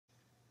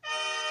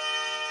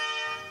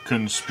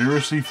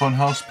Conspiracy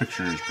Funhouse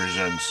Pictures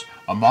presents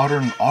a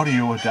modern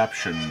audio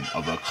adaptation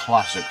of a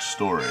classic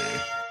story.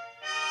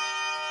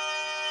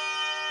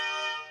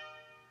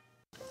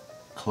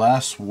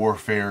 Class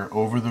Warfare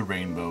Over the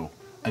Rainbow,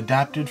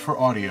 adapted for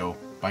audio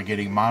by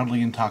getting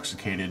mildly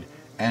intoxicated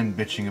and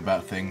bitching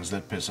about things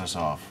that piss us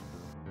off.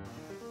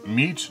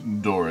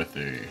 Meet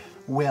Dorothy.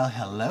 Well,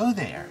 hello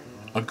there.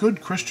 A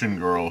good Christian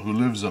girl who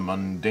lives a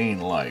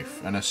mundane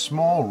life in a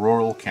small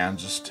rural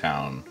Kansas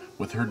town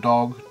with her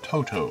dog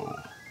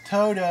Toto.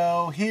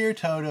 Toto, here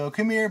Toto,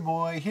 come here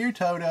boy, here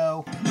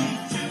Toto.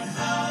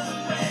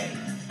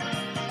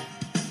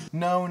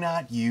 No,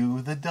 not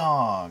you, the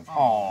dog.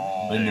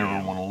 Aww, they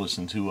never want to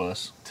listen to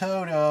us.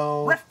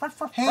 Toto.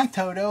 Hey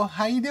Toto,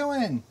 how you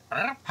doing?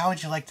 How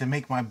would you like to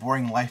make my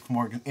boring life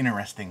more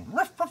interesting?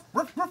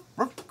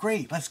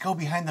 Great, let's go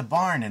behind the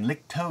barn and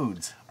lick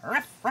toads.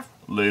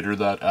 Later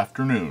that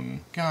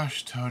afternoon.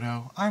 Gosh,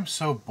 Toto, I'm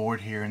so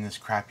bored here in this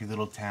crappy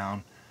little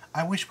town.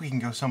 I wish we can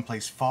go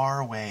someplace far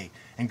away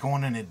and go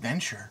on an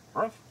adventure.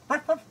 What?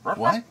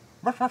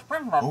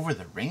 Over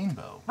the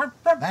rainbow?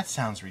 That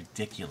sounds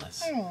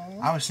ridiculous.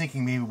 I was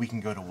thinking maybe we can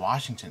go to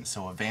Washington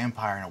so a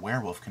vampire and a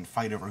werewolf can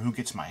fight over who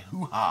gets my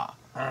hoo-ha.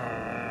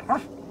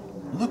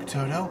 Look,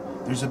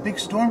 Toto, there's a big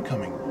storm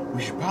coming.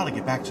 We should probably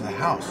get back to the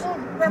house.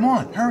 Come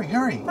on, hurry,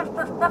 hurry.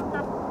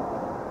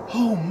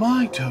 Oh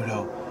my,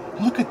 Toto,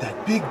 look at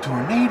that big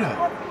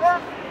tornado.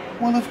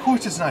 Well, of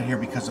course it's not here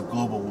because of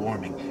global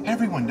warming.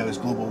 Everyone knows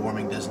global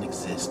warming doesn't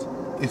exist.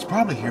 It's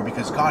probably here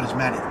because God is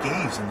mad at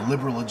gays and the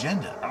liberal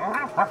agenda.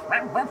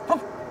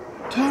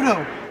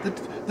 Toto,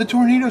 the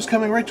tornado's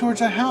coming right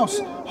towards our house.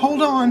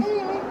 Hold on.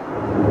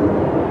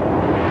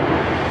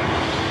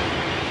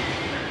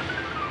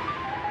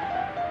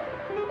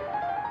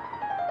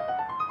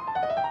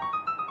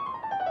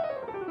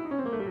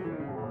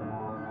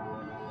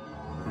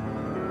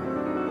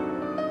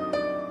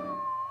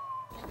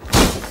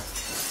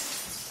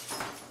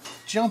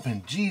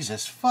 Jumping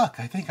Jesus, fuck,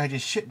 I think I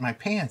just shit my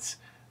pants.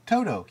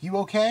 Toto, you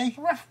okay?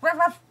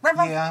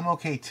 Yeah, I'm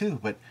okay too,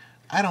 but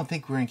I don't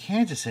think we're in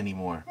Kansas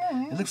anymore.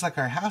 It looks like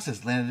our house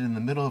has landed in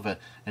the middle of an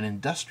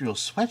industrial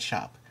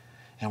sweatshop.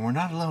 And we're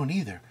not alone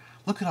either.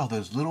 Look at all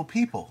those little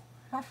people.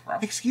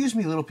 Excuse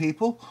me, little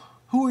people.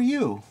 Who are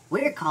you?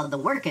 We're called the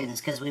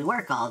Workins because we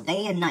work all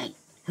day and night.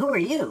 Who are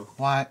you?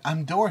 Why,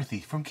 I'm Dorothy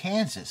from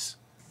Kansas.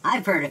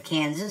 I've heard of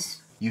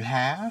Kansas. You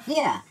have?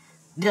 Yeah.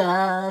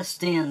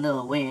 Dust in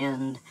the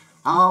wind.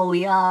 All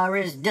we are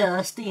is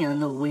dust in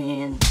the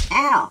wind.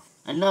 Ow!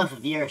 Enough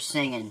of your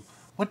singing.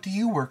 What do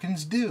you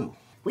Workins do?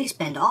 We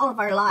spend all of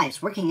our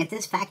lives working at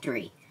this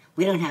factory.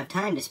 We don't have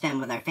time to spend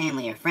with our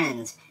family or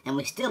friends, and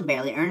we still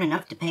barely earn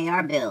enough to pay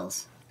our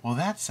bills. Well,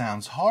 that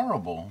sounds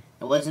horrible.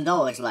 It wasn't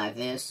always like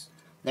this.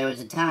 There was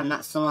a time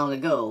not so long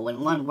ago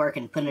when one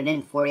working putting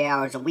in 40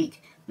 hours a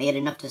week made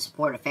enough to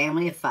support a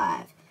family of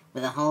 5,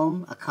 with a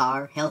home, a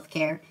car, health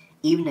care,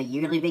 even a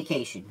yearly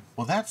vacation.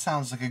 Well, that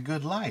sounds like a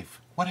good life.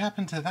 What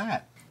happened to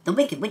that? The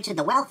Wicked Witch of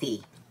the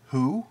Wealthy.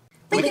 Who?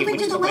 Wicked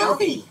Witch of the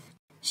Wealthy!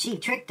 She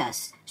tricked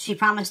us. She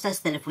promised us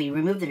that if we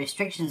removed the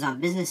restrictions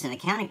on business and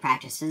accounting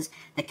practices,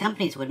 the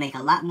companies would make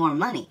a lot more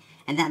money,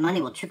 and that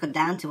money will trickle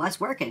down to us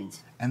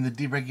workins. And the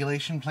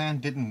deregulation plan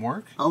didn't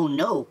work? Oh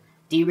no,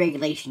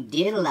 deregulation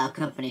did allow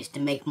companies to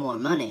make more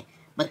money,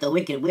 but the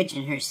Wicked Witch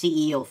and her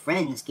CEO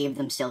friends gave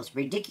themselves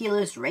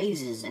ridiculous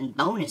raises and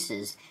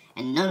bonuses,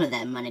 and none of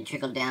that money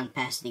trickled down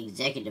past the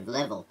executive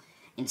level.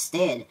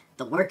 Instead,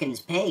 the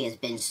workins' pay has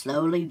been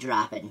slowly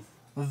dropping.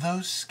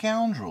 Those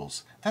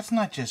scoundrels. That's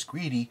not just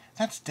greedy,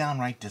 that's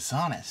downright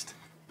dishonest.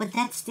 But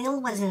that still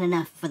wasn't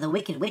enough for the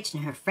Wicked Witch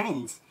and her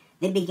friends.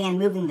 They began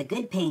moving the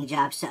good-paying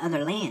jobs to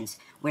other lands,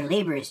 where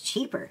labor is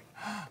cheaper.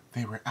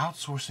 They were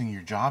outsourcing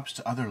your jobs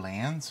to other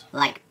lands?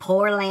 Like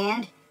poor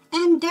land,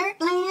 and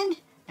dirt land,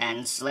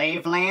 and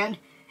slave land,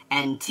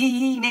 and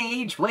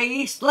teenage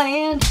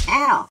wasteland.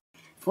 Ow!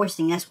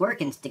 Forcing us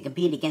workins to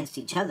compete against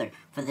each other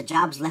for the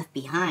jobs left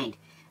behind,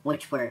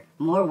 which were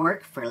more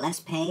work for less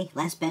pay,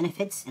 less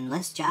benefits, and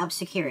less job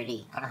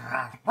security.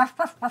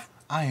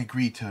 I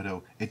agree,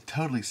 Toto. It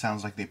totally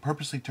sounds like they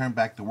purposely turned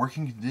back the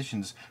working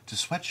conditions to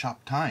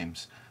sweatshop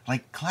times.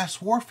 Like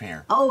class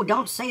warfare. Oh,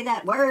 don't say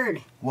that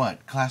word.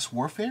 What, class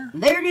warfare?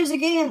 There it is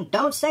again.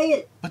 Don't say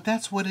it. But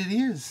that's what it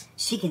is.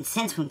 She can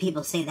sense when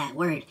people say that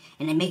word,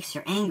 and it makes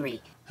her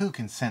angry. Who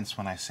can sense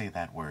when I say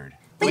that word?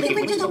 Wicked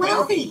Witch of the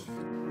Wealthy!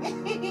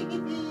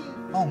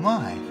 Oh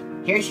my.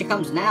 Here she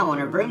comes now on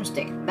her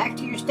broomstick. Back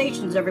to your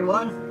stations,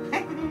 everyone.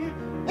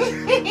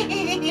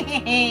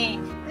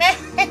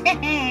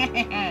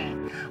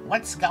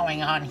 What's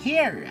going on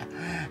here?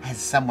 Has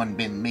someone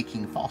been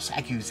making false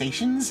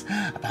accusations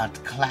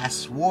about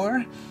class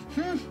war?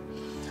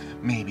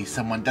 Maybe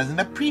someone doesn't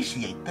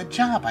appreciate the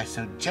job I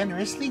so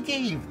generously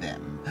gave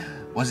them.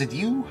 Was it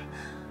you?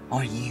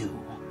 Or you?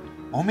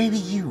 Or maybe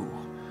you?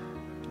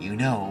 You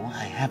know,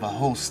 I have a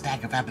whole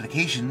stack of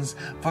applications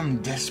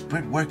from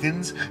desperate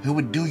workins who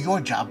would do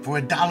your job for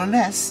 $1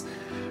 less.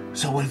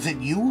 So is it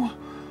you?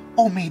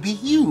 Or maybe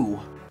you?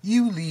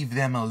 You leave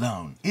them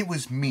alone. It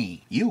was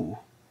me. You?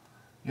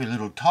 You're a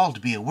little tall to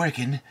be a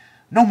workin',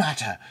 No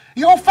matter.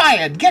 You're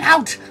fired. Get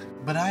out.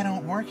 But I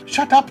don't work.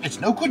 Shut up.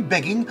 It's no good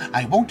begging.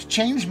 I won't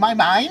change my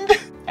mind.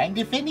 And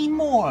if any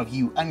more of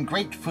you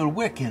ungrateful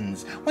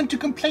workins want to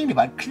complain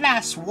about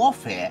class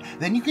warfare,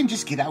 then you can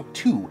just get out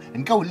too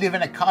and go live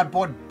in a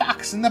cardboard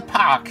box in the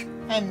park.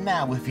 And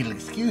now, if you'll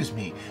excuse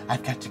me,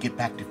 I've got to get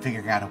back to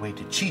figuring out a way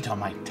to cheat on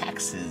my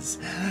taxes.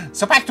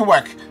 So back to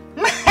work.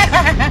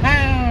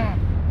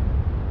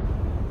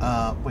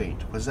 Wait,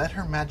 was that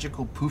her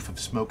magical poof of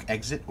smoke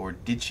exit, or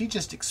did she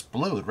just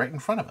explode right in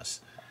front of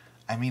us?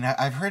 I mean,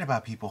 I've heard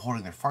about people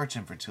holding their farts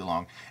in for too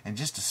long, and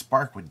just a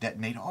spark would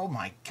detonate. Oh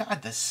my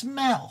god, the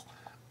smell!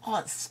 Oh,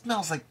 it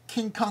smells like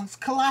King Kong's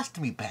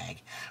colostomy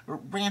bag, or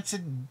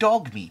rancid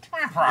dog meat.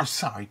 Oh,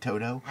 sorry,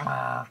 Toto.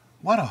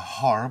 What a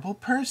horrible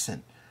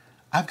person.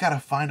 I've got to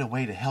find a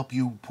way to help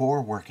you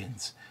poor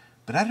workins,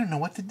 but I don't know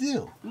what to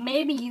do.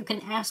 Maybe you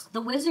can ask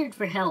the wizard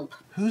for help.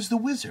 Who's the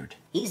wizard?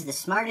 He's the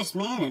smartest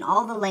man in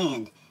all the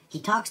land. He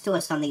talks to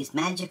us on these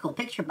magical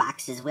picture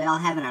boxes we all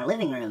have in our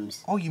living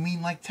rooms. Oh, you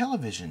mean like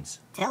televisions?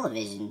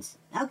 Televisions?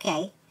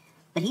 Okay.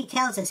 But he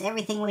tells us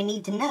everything we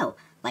need to know,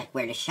 like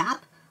where to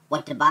shop,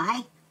 what to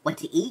buy, what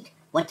to eat,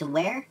 what to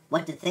wear,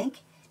 what to think.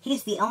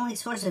 He's the only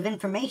source of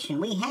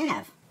information we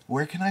have.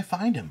 Where can I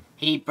find him?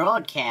 He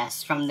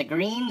broadcasts from the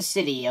green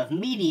city of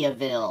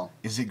Mediaville.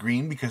 Is it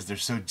green because they're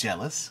so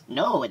jealous?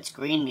 No, it's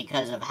green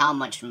because of how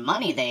much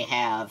money they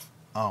have.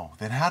 Oh,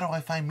 then how do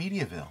I find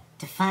Mediaville?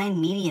 To find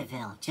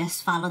Mediaville,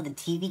 just follow the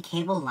TV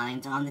cable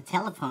lines on the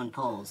telephone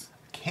poles.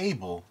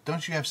 Cable?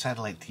 Don't you have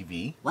satellite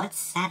TV? What's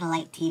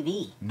satellite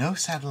TV? No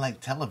satellite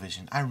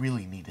television. I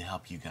really need to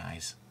help you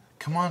guys.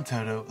 Come on,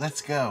 Toto,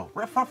 let's go.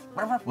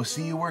 We'll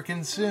see you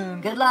working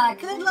soon. Good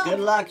luck. Good luck. Good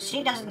luck.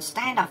 She doesn't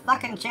stand a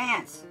fucking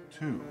chance.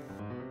 2.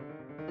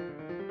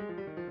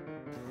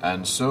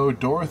 And so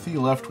Dorothy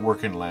left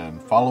working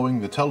land,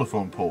 following the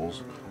telephone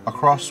poles,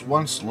 across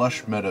once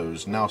lush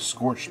meadows now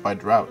scorched by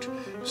drought,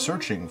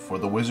 searching for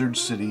the wizard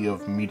city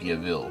of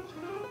Mediaville,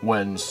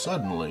 when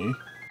suddenly...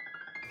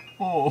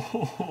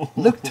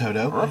 Look,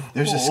 Toto,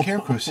 there's a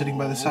scarecrow sitting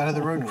by the side of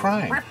the road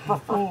crying.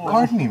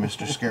 Pardon me,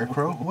 Mr.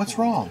 Scarecrow, what's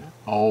wrong?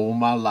 Oh,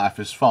 my life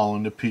is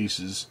falling to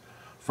pieces.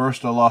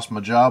 First I lost my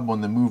job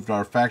when they moved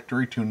our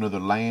factory to another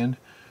land,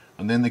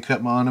 and then they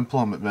cut my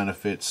unemployment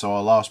benefits, so I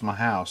lost my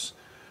house.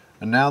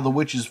 And now the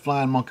witch's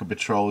flying monkey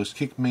patrol has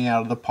kicked me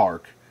out of the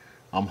park.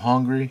 I'm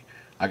hungry,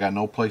 I got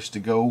no place to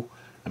go,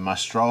 and my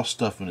straw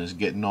stuffing is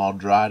getting all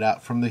dried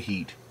out from the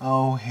heat.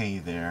 Oh, hey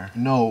there.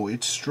 No,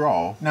 it's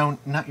straw. No,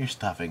 not your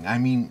stuffing. I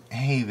mean,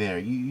 hey there,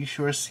 you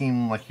sure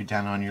seem like you're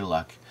down on your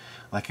luck.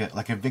 Like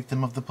a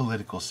victim of the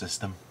political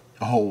system.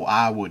 Oh,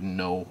 I wouldn't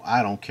know.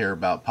 I don't care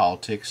about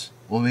politics.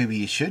 Well, maybe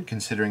you should,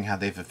 considering how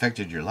they've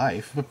affected your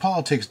life. But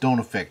politics don't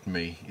affect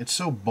me. It's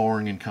so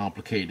boring and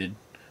complicated.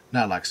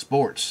 Not like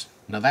sports.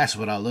 Now that's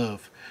what I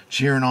love.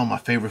 Cheering on my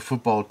favorite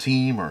football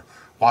team, or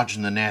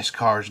watching the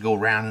NASCARs go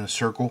round in a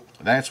circle.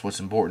 That's what's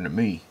important to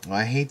me. Well,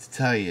 I hate to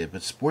tell you,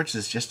 but sports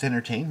is just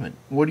entertainment.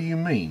 What do you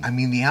mean? I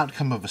mean, the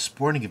outcome of a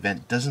sporting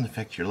event doesn't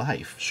affect your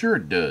life. Sure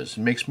it does.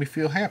 It makes me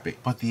feel happy.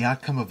 But the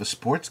outcome of a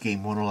sports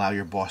game won't allow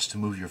your boss to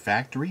move your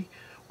factory,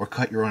 or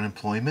cut your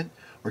unemployment,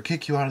 or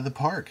kick you out of the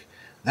park.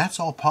 That's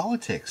all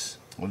politics.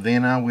 Well,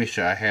 then I wish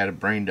I had a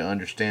brain to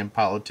understand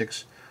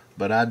politics,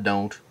 but I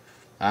don't.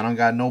 I don't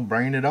got no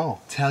brain at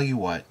all. Tell you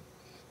what.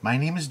 My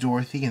name is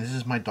Dorothy, and this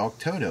is my dog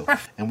Toto,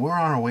 and we're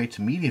on our way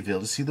to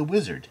Mediaville to see the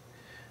wizard.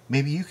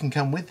 Maybe you can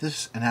come with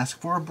us and ask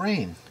for a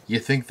brain. You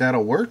think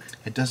that'll work?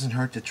 It doesn't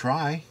hurt to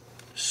try.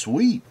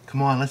 Sweet.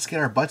 Come on, let's get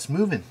our butts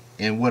moving.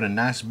 And what a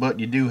nice butt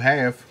you do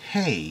have.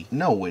 Hey.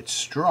 No, it's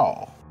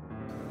straw.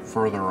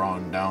 Further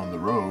on down the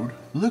road...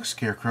 Look,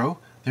 Scarecrow,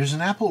 there's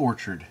an apple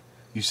orchard.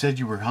 You said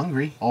you were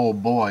hungry. Oh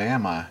boy,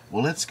 am I.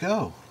 Well, let's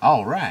go.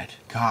 All right.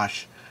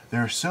 Gosh,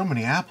 there are so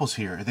many apples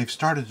here. They've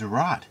started to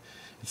rot.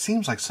 It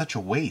seems like such a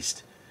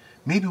waste.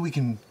 Maybe we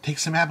can take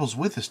some apples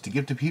with us to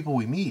give to people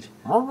we meet.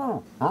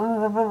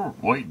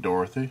 Wait,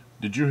 Dorothy.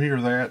 Did you hear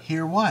that?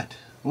 Hear what?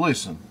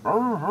 Listen.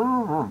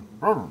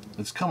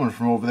 It's coming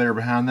from over there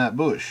behind that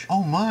bush.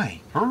 Oh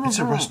my! It's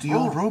a rusty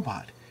old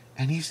robot,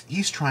 and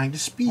he's trying to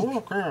speak.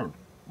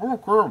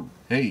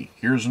 Hey,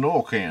 here's an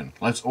oil can.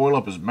 Let's oil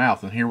up his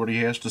mouth and hear what he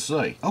has to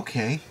say.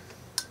 Okay.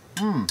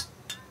 Oh,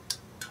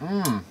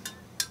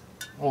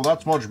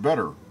 that's much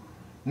better.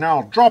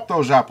 Now, drop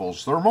those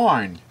apples. They're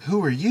mine.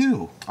 Who are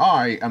you?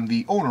 I am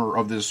the owner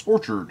of this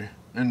orchard.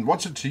 And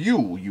what's it to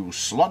you, you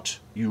slut,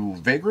 you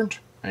vagrant,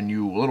 and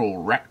you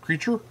little rat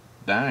creature?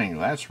 Dang,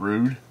 that's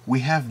rude.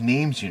 We have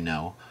names, you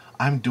know.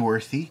 I'm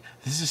Dorothy,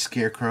 this is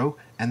Scarecrow,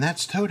 and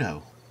that's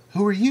Toto.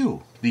 Who are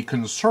you? The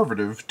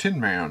conservative Tin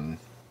Man.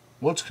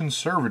 What's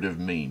conservative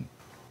mean?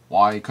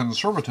 Why,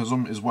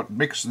 conservatism is what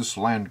makes this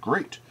land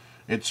great.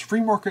 It's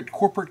free market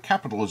corporate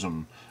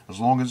capitalism, as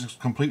long as it's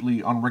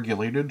completely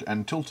unregulated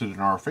and tilted in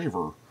our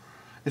favor.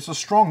 It's a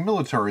strong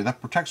military that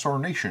protects our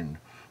nation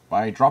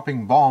by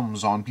dropping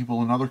bombs on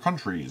people in other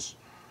countries.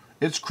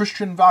 It's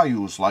Christian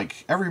values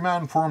like every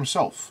man for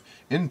himself,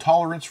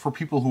 intolerance for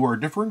people who are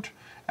different,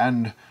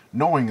 and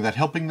knowing that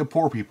helping the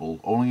poor people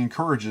only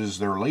encourages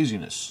their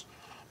laziness.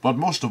 But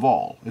most of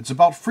all, it's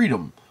about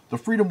freedom. The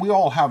freedom we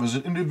all have as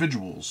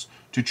individuals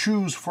to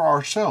choose for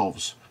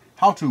ourselves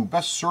how to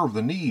best serve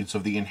the needs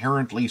of the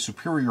inherently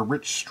superior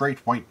rich straight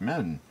white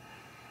men.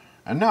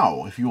 And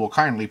now, if you will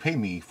kindly pay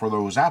me for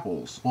those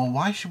apples. Well,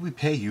 why should we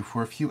pay you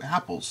for a few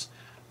apples?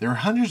 There are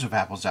hundreds of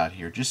apples out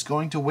here just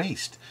going to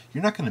waste.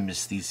 You're not going to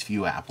miss these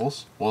few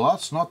apples. Well,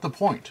 that's not the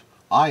point.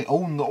 I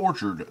own the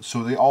orchard,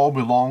 so they all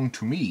belong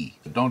to me.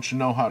 Don't you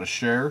know how to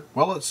share?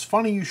 Well, it's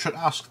funny you should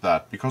ask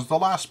that, because the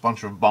last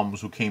bunch of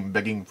bums who came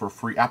begging for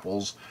free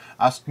apples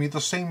asked me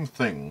the same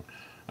thing,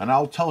 and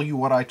I'll tell you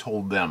what I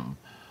told them.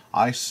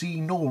 I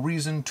see no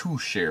reason to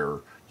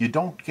share. You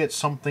don't get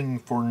something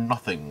for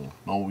nothing.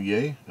 Oh,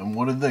 yeah? And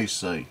what did they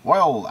say?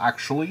 Well,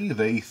 actually,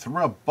 they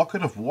threw a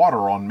bucket of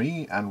water on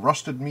me and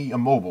rusted me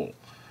immobile.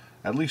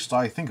 At least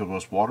I think it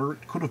was water.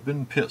 It could have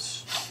been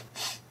piss.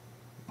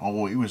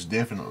 Oh, it was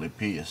definitely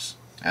piss.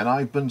 And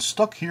I've been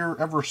stuck here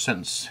ever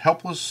since,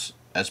 helpless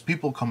as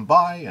people come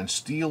by and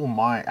steal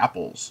my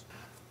apples.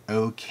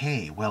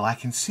 Okay, well, I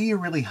can see you're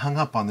really hung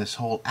up on this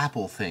whole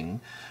apple thing,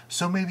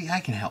 so maybe I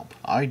can help.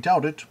 I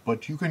doubt it,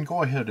 but you can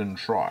go ahead and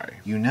try.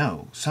 You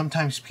know,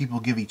 sometimes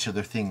people give each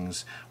other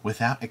things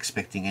without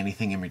expecting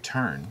anything in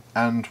return.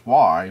 And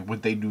why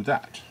would they do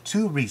that?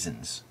 2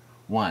 reasons.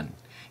 1,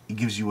 it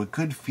gives you a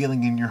good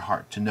feeling in your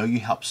heart to know you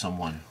helped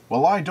someone.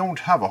 Well, I don't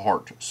have a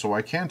heart, so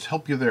I can't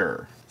help you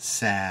there.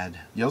 Sad.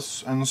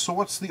 Yes, and so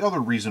what's the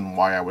other reason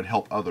why I would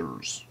help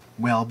others?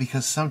 Well,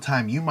 because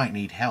sometime you might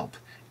need help,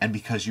 and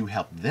because you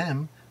help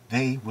them,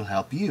 they will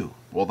help you.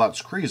 Well,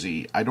 that's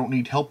crazy. I don't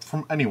need help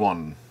from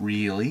anyone.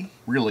 Really?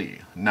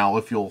 Really. Now,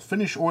 if you'll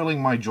finish oiling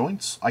my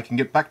joints, I can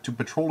get back to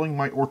patrolling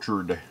my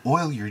orchard.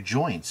 Oil your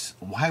joints?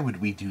 Why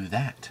would we do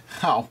that?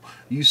 How?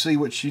 You see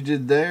what she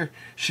did there?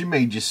 She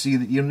made you see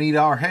that you need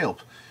our help.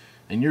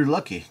 And you're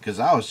lucky, because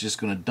I was just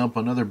going to dump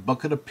another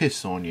bucket of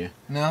piss on you.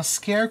 Now,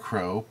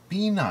 Scarecrow,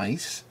 be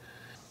nice.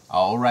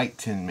 All right,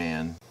 Tin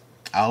Man.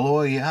 I'll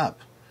oil you up.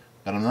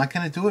 But I'm not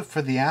going to do it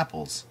for the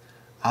apples.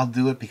 I'll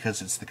do it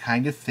because it's the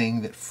kind of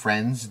thing that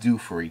friends do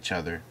for each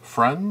other.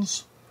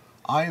 Friends?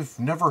 I've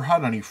never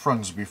had any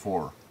friends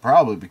before.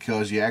 Probably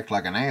because you act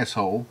like an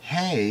asshole.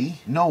 Hay?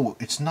 No,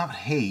 it's not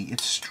hay,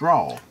 it's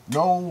straw.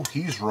 No,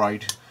 he's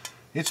right.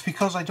 It's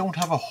because I don't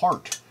have a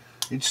heart.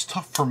 It's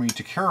tough for me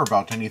to care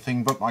about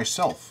anything but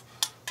myself.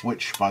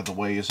 Which, by the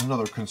way, is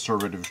another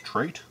conservative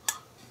trait.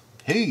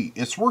 Hey,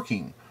 it's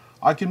working.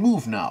 I can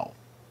move now.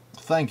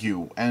 Thank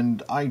you,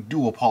 and I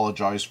do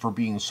apologize for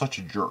being such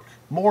a jerk.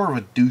 More of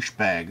a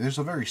douchebag. There's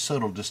a very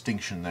subtle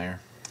distinction there.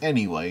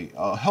 Anyway,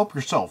 help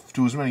yourself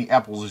to as many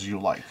apples as you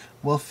like.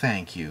 Well,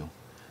 thank you.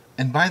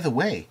 And by the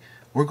way,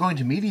 we're going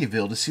to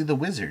Mediaville to see the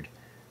wizard.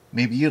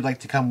 Maybe you'd like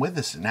to come with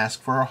us and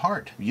ask for a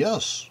heart.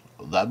 Yes,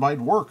 that might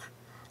work.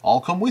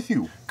 I'll come with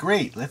you.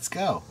 Great, let's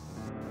go.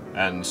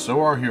 And so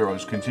our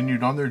heroes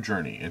continued on their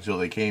journey until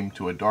they came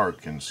to a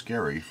dark and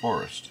scary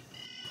forest.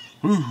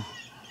 Whew.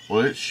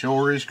 Well, it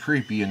sure is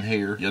creepy in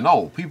here. You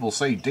know, people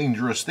say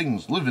dangerous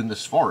things live in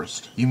this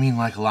forest. You mean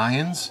like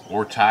lions?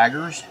 Or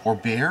tigers? Or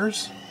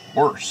bears?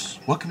 Worse.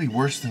 What could be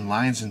worse than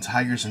lions and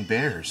tigers and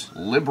bears?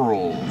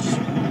 Liberals.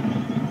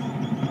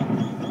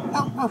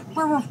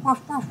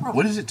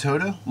 What is it,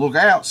 Toto? Look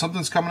out,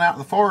 something's coming out of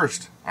the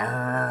forest.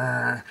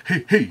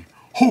 Hey, hey,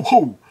 ho,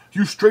 ho,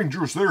 you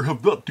strangers there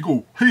have got to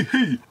go. Hey,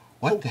 hey.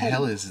 What the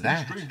hell is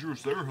that?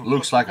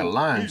 Looks like a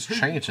lion's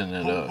chanting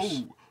at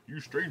us.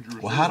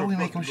 Well, how do we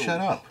make him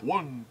shut up?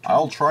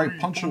 I'll try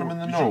punching him in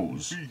the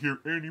nose. Be here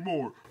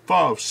anymore.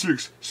 5,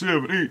 6,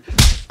 7, 8.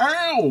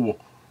 Ow!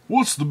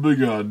 What's the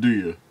big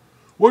idea?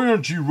 Why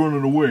aren't you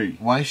running away?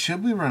 Why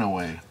should we run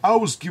away? I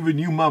was giving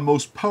you my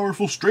most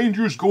powerful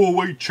strangers go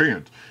away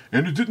chant,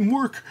 and it didn't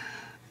work.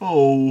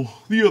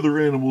 Oh, the other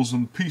animals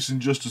in the Peace and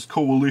Justice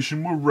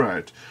Coalition were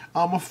right.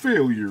 I'm a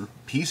failure.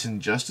 Peace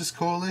and Justice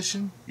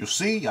Coalition? You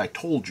see, I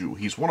told you,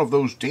 he's one of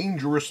those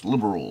dangerous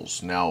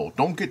liberals. Now,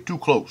 don't get too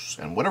close,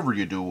 and whatever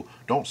you do,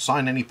 don't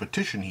sign any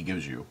petition he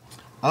gives you.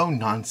 Oh,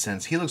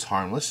 nonsense. He looks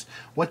harmless.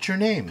 What's your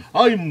name?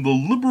 I'm the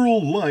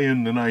Liberal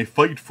Lion, and I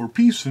fight for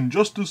peace and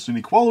justice and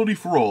equality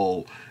for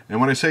all.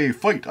 And when I say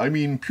fight, I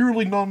mean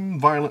purely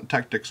non-violent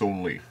tactics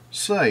only.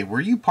 Say, were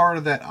you part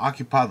of that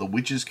Occupy the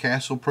Witch's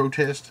Castle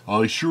protest?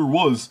 I sure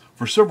was.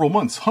 For several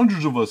months,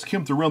 hundreds of us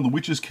camped around the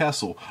witch's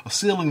castle,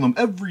 assailing them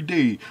every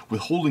day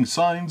with holding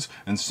signs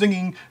and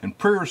singing and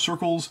prayer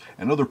circles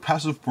and other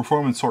passive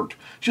performance art,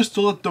 just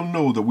to let them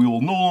know that we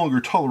will no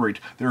longer tolerate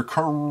their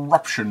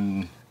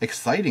corruption.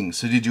 Exciting.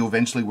 So did you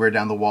eventually wear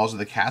down the walls of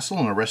the castle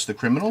and arrest the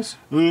criminals?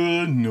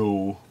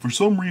 No. For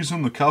some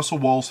reason, the castle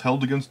walls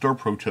held against our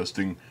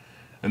protesting.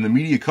 And the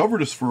media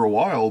covered us for a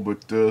while,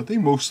 but they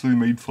mostly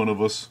made fun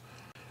of us.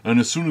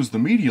 And as soon as the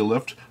media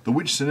left, the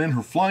witch sent in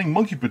her flying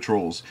monkey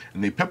patrols,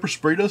 and they pepper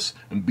sprayed us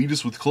and beat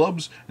us with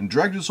clubs and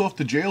dragged us off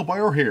to jail by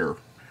our hair.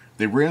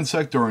 They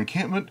ransacked our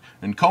encampment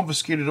and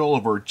confiscated all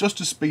of our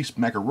justice-based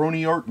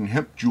macaroni art and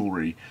hemp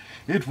jewelry.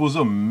 It was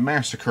a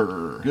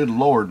massacre. Good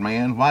Lord,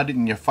 man, why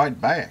didn't you fight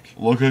back?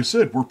 Like I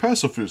said, we're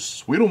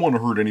pacifists. We don't want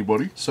to hurt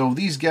anybody. So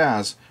these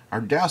guys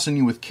are dousing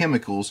you with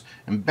chemicals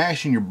and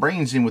bashing your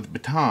brains in with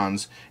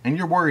batons, and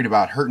you're worried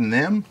about hurting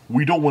them?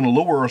 We don't want to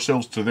lower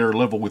ourselves to their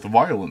level with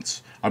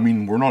violence. I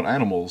mean, we're not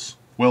animals.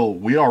 Well,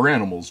 we are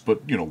animals,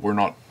 but, we're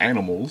not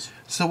animals.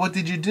 So what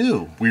did you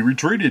do? We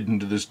retreated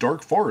into this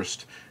dark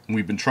forest, and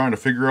we've been trying to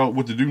figure out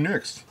what to do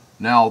next.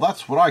 Now,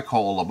 that's what I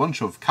call a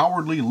bunch of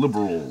cowardly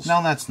liberals.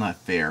 Now that's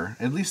not fair.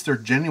 At least they're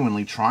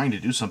genuinely trying to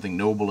do something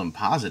noble and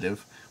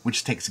positive,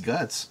 which takes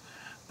guts.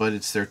 But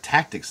it's their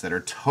tactics that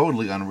are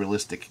totally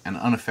unrealistic and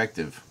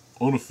ineffective.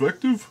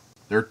 Ineffective?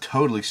 They're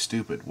totally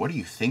stupid. What are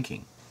you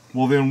thinking?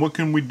 Well then, what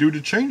can we do to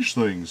change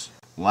things?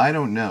 Well, I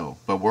don't know,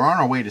 but we're on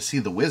our way to see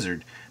the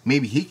wizard.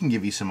 Maybe he can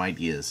give you some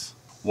ideas.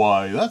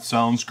 Why, that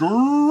sounds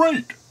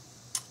great!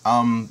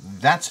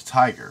 That's a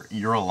tiger.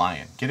 You're a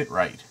lion. Get it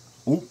right.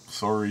 Oh,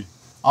 sorry.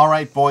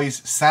 Alright,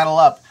 boys, saddle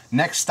up.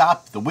 Next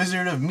stop, the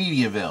Wizard of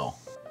Mediaville.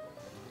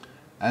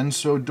 And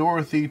so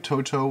Dorothy,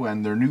 Toto,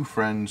 and their new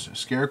friends,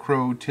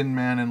 Scarecrow, Tin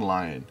Man, and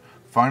Lion,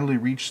 finally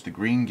reached the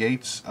green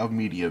gates of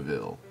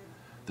Mediaville.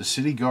 The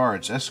city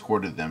guards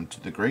escorted them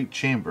to the great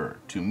chamber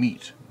to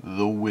meet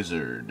the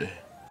wizard.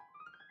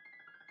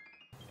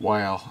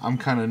 Wow, I'm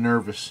kinda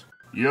nervous.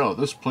 Yeah,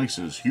 this place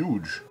is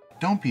huge.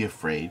 Don't be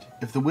afraid.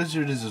 If the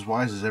wizard is as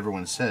wise as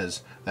everyone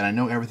says, then I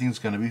know everything's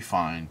gonna be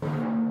fine.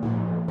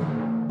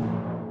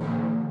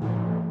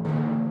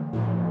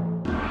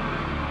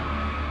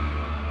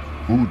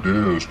 Who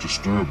dares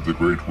disturb the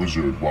great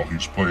wizard while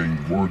he's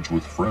playing Words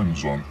with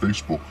Friends on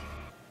Facebook?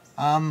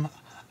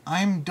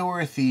 I'm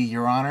Dorothy,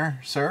 Your Honor,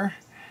 sir.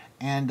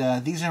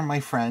 And these are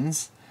my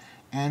friends.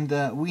 And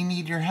we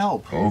need your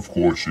help. Of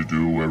course you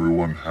do.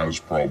 Everyone has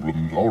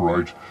problems. All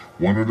right,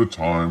 one at a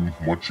time.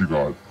 What you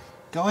got?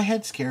 Go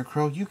ahead,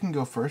 Scarecrow. You can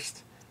go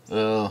first.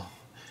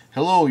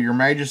 Hello, Your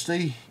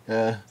Majesty.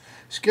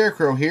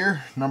 Scarecrow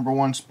here,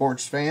 #1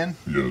 sports fan.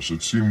 Yes,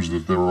 it seems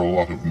that there are a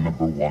lot of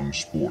 #1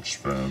 sports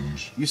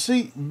fans. You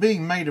see,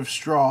 being made of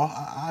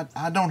straw,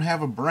 I don't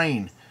have a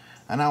brain.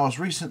 And I was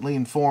recently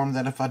informed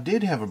that if I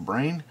did have a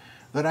brain,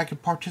 that I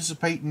could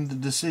participate in the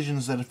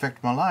decisions that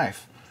affect my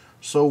life.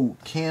 So,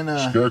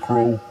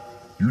 Scarecrow,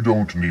 you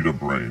don't need a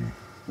brain.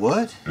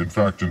 What? In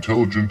fact,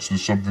 intelligence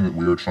is something that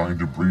we are trying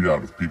to breed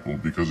out of people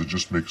because it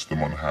just makes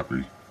them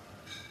unhappy.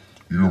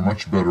 You are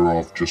much better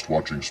off just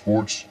watching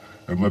sports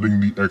and letting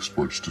the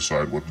experts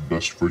decide what's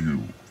best for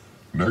you.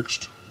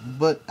 Next.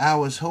 But I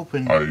was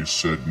hoping... I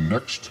said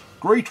next.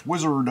 Great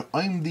wizard,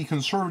 I'm the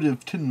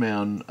conservative Tin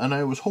Man, and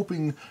I was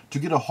hoping to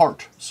get a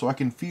heart so I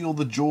can feel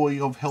the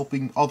joy of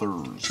helping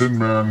others. Tin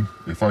Man,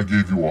 if I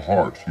gave you a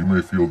heart, you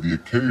may feel the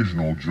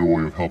occasional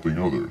joy of helping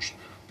others,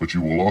 but you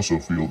will also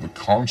feel the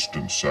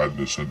constant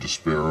sadness and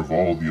despair of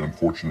all the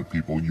unfortunate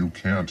people you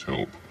can't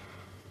help.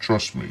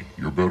 Trust me,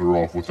 you're better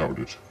off without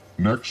it.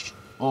 Next.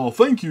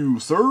 Thank you,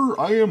 sir.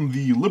 I am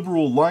the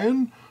liberal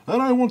lion,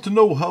 and I want to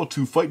know how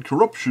to fight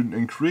corruption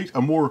and create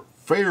a more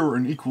fair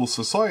and equal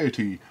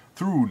society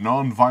through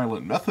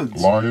non-violent methods.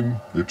 Lion,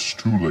 it's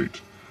too late.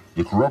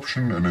 The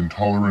corruption and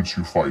intolerance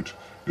you fight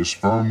is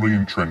firmly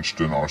entrenched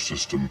in our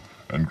system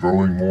and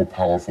growing more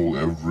powerful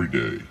every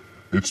day.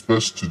 It's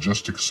best to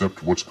just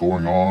accept what's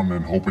going on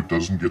and hope it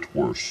doesn't get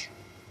worse.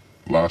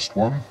 Last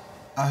one?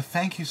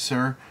 Thank you,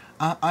 sir.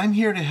 I'm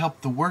here to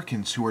help the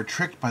workins who are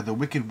tricked by the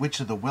Wicked Witch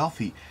of the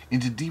Wealthy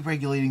into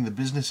deregulating the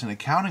business and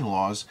accounting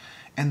laws,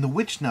 and the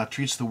witch now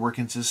treats the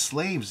workins as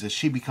slaves as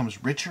she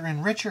becomes richer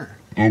and richer.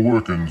 The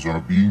workins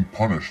are being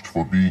punished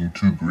for being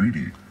too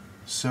greedy.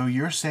 So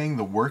you're saying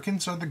the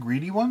workins are the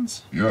greedy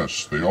ones?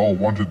 Yes, they all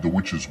wanted the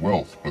witch's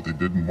wealth, but they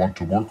didn't want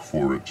to work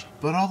for it.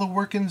 But all the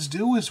workins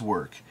do is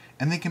work,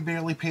 and they can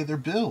barely pay their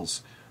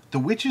bills. The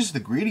witch is the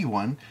greedy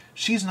one.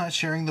 She's not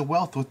sharing the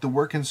wealth with the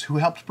workins who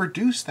helped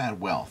produce that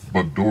wealth.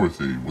 But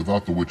Dorothy,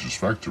 without the witch's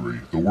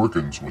factory, the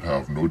workins would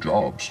have no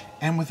jobs.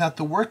 And without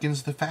the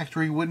workins, the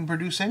factory wouldn't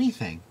produce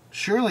anything.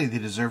 Surely they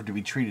deserve to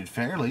be treated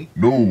fairly.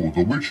 No,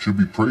 the witch should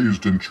be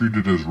praised and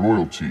treated as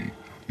royalty.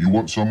 You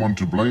want someone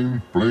to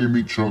blame? Blame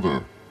each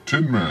other.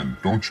 Tin Man,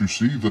 don't you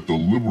see that the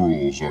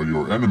liberals are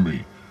your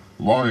enemy?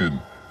 Lion,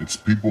 it's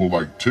people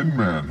like Tin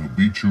Man who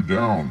beat you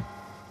down.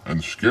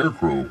 And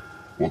Scarecrow,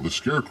 well, the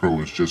Scarecrow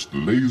is just a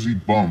lazy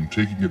bum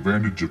taking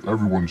advantage of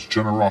everyone's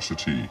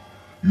generosity.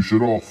 You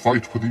should all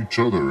fight with each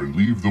other and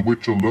leave the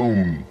witch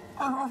alone.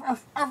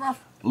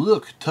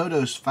 Look,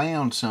 Toto's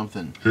found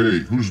something. Hey,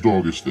 whose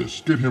dog is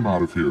this? Get him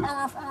out of here.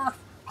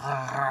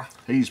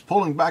 He's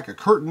pulling back a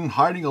curtain,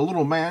 hiding a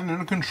little man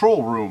in a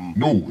control room.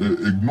 No,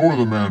 ignore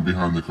the man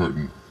behind the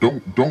curtain.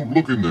 Don't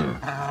look in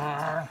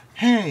there.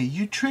 Hey,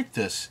 you tricked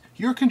us.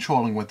 You're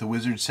controlling what the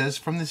wizard says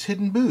from this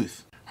hidden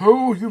booth.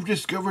 Oh, you've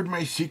discovered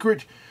my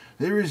secret?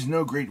 There is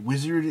no great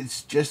wizard,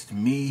 it's just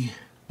me.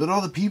 But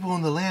all the people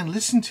in the land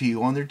listen to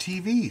you on their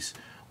TVs.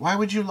 Why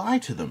would you lie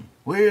to them?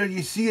 Well,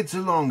 you see, it's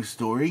a long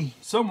story.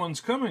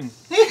 Someone's coming.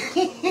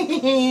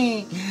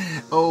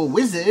 Oh,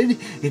 wizard,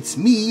 it's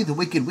me, the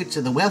Wicked Witch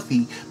of the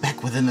Wealthy,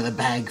 back with another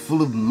bag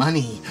full of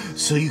money,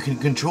 so you can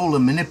control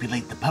and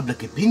manipulate the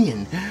public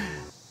opinion.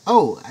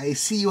 Oh, I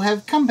see you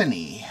have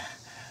company.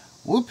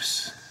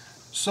 Whoops.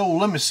 So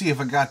let me see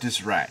if I got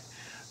this right.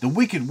 The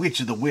Wicked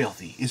Witch of the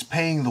Wealthy is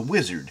paying the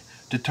wizard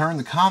to turn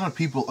the common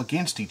people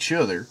against each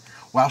other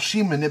while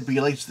she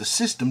manipulates the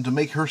system to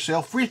make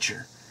herself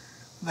richer.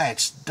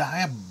 That's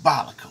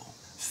diabolical.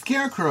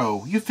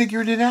 Scarecrow, you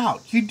figured it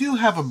out. You do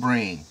have a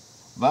brain.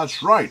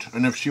 That's right,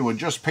 and if she would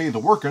just pay the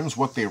workers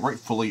what they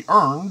rightfully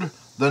earned,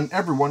 then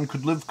everyone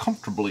could live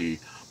comfortably.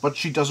 But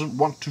she doesn't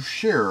want to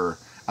share,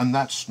 and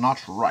that's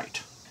not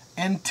right.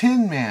 And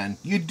Tin Man,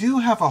 you do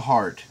have a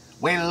heart.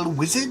 Well,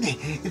 wizard,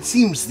 it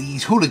seems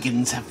these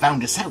hooligans have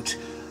found us out.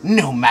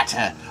 No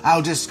matter,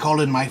 I'll just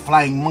call in my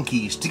flying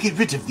monkeys to get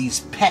rid of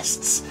these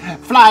pests.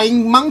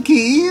 Flying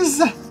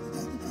monkeys!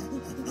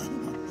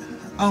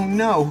 Oh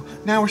no,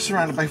 now we're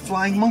surrounded by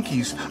flying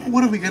monkeys.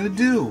 What are we gonna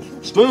do?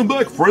 Stand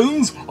back,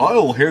 friends.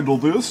 I'll handle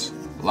this.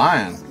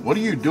 Lion, what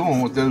are you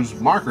doing with those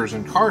markers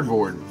and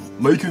cardboard?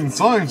 Making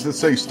signs that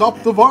say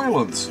stop the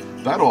violence.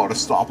 That ought to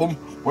stop them.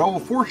 Well,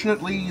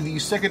 fortunately, the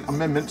Second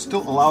Amendment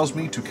still allows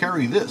me to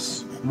carry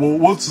this. Well,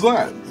 what's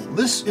that?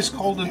 This is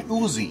called an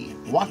Uzi.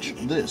 Watch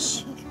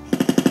this.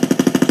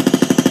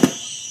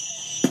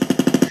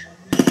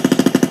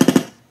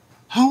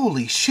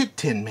 Holy shit,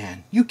 Tin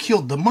Man. You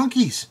killed the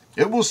monkeys.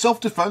 It was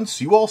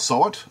self-defense. You all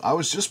saw it. I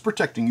was just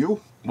protecting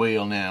you.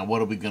 Well, now,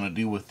 what are we gonna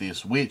do with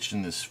this witch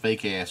and this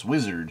fake-ass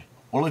wizard?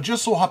 Well, it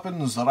just so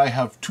happens that I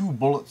have 2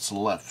 bullets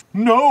left.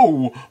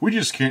 No! We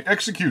just can't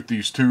execute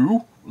these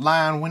 2.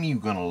 Lion, when are you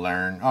gonna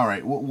learn?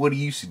 Alright, what do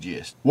you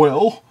suggest?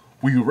 Well,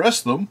 we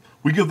arrest them,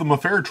 we give them a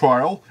fair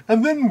trial,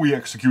 and then we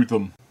execute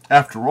them.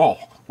 After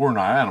all, we're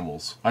not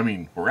animals. I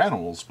mean, we're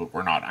animals, but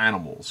we're not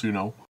animals, you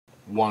know.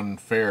 One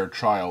fair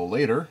trial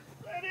later.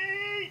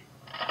 Ready!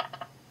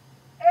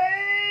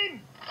 Aim!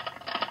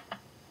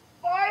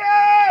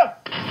 Fire!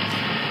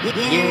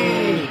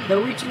 Yay! The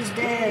witch is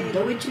dead!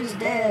 The witch is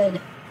dead!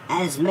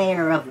 As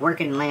mayor of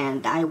Working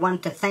Land, I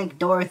want to thank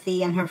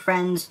Dorothy and her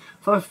friends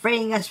for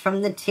freeing us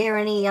from the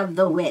tyranny of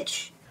the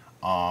witch.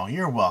 Oh,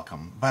 you're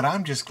welcome, but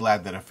I'm just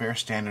glad that a fair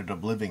standard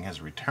of living has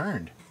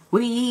returned.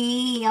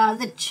 We are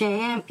the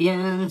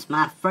champions,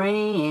 my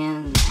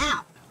friends.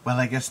 Ow! Well,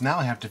 I guess now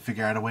I have to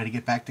figure out a way to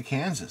get back to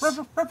Kansas.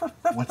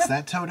 What's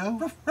that,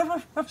 Toto?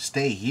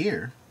 Stay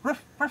here?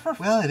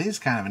 Well, it is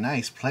kind of a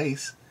nice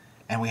place,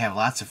 and we have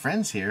lots of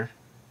friends here.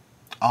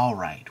 All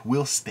right,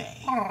 we'll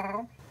stay.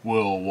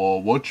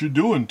 Well, what you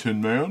doing, Tin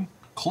Man?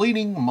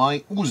 Cleaning my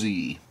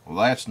Uzi. Well,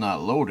 that's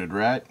not loaded,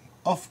 right?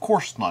 Of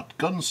course not.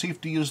 Gun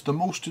safety is the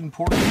most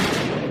important.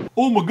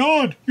 Oh my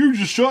God, you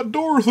just shot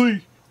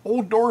Dorothy.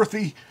 Oh,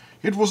 Dorothy,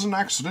 it was an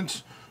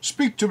accident.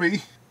 Speak to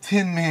me.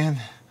 Tin Man,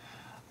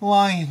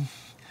 Lion,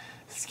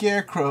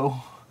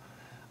 Scarecrow,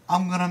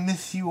 I'm gonna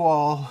miss you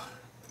all.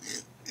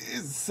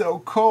 It's so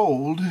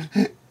cold.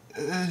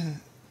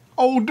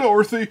 Oh,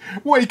 Dorothy,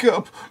 wake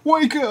up,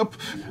 wake up,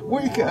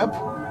 wake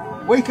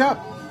up, wake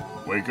up.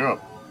 Wake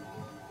up.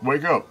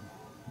 Wake up.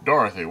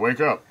 Dorothy, wake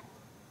up.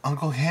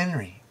 Uncle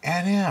Henry,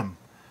 Aunt Em,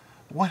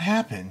 what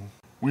happened?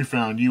 We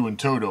found you and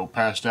Toto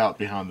passed out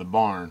behind the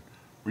barn.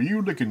 Were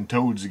you licking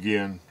toads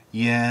again?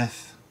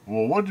 Yes.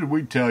 Well, what did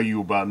we tell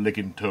you about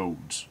licking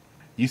toads?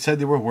 You said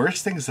there were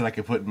worse things that I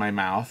could put in my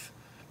mouth,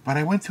 but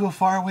I went to a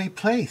faraway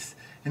place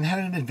and had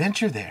an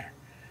adventure there.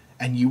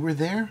 And you were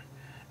there?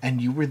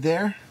 And you were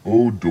there?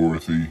 Oh,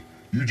 Dorothy,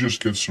 you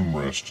just get some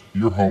rest.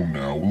 You're home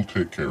now. We'll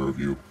take care of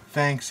you.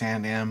 Thanks,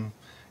 Aunt Em.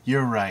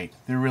 You're right.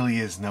 There really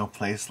is no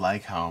place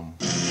like home.